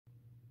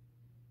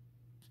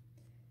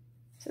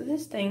So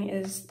this thing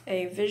is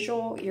a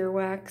visual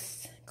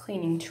earwax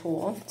cleaning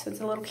tool. So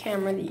it's a little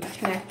camera that you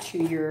connect to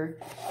your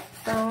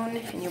phone,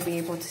 and you'll be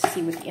able to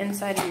see what the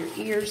inside of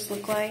your ears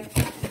look like.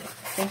 I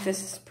think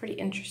this is pretty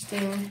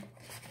interesting.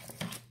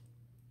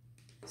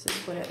 This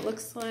is what it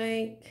looks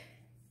like.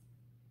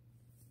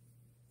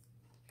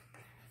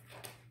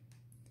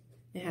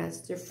 It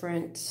has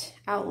different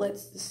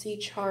outlets, the C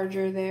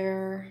charger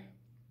there,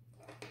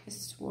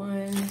 this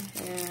one,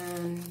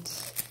 and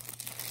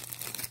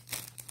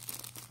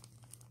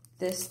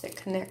this that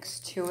connects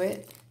to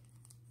it.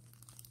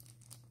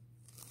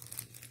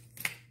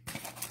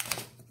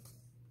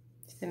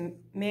 The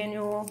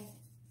manual.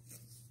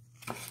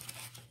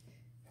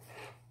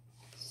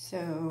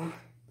 So,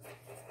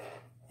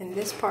 and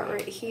this part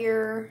right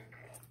here,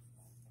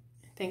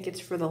 I think it's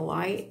for the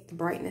light, the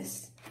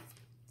brightness.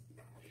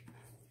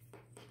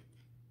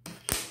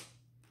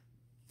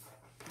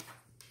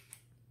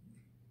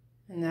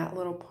 And that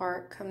little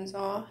part comes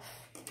off.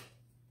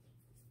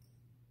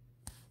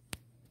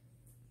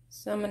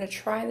 So I'm going to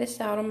try this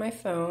out on my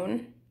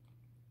phone,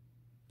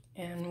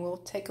 and we'll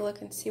take a look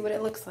and see what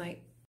it looks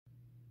like.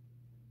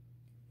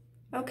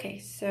 Okay,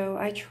 so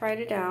I tried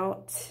it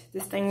out.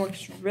 This thing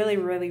works really,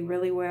 really,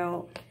 really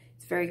well.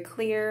 It's very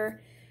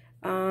clear.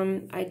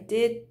 I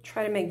did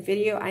try to make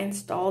video. I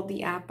installed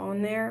the app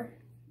on there,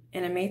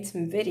 and I made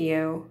some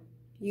video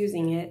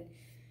using it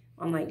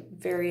on like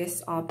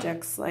various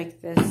objects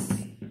like this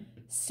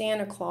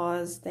Santa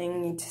Claus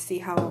thing to see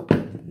how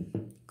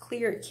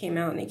clear it came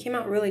out. And it came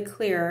out really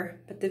clear,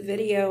 but the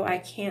video, I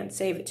can't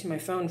save it to my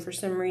phone for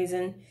some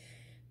reason.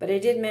 But I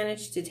did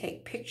manage to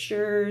take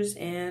pictures,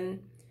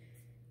 and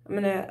I'm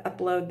going to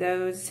upload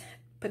those,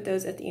 put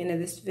those at the end of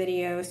this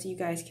video so you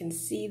guys can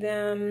see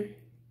them.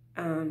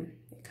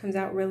 It comes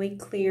out really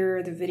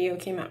clear. The video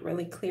came out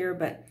really clear,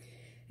 but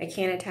I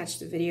can't attach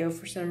the video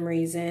for some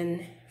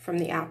reason from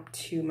the app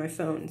to my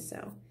phone.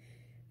 So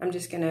I'm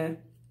just going to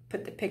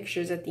put the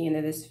pictures at the end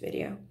of this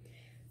video.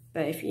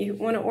 But if you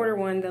want to order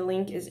one, the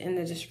link is in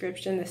the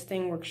description. This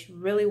thing works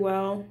really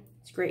well.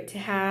 It's great to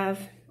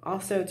have.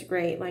 Also, it's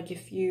great like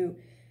if you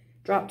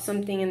drop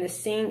something in the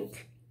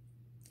sink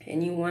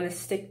and you want to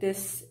stick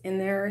this in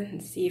there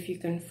and see if you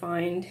can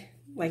find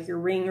like your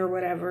ring or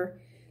whatever,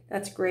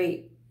 that's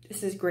great.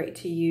 This is great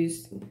to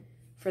use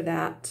for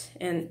that,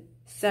 and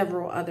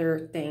several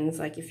other things,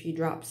 like if you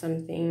drop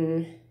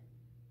something,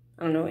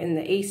 I don't know, in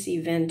the AC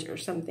vent or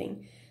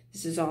something.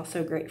 This is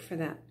also great for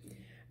that.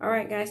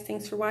 Alright guys,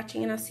 thanks for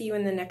watching, and I'll see you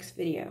in the next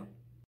video.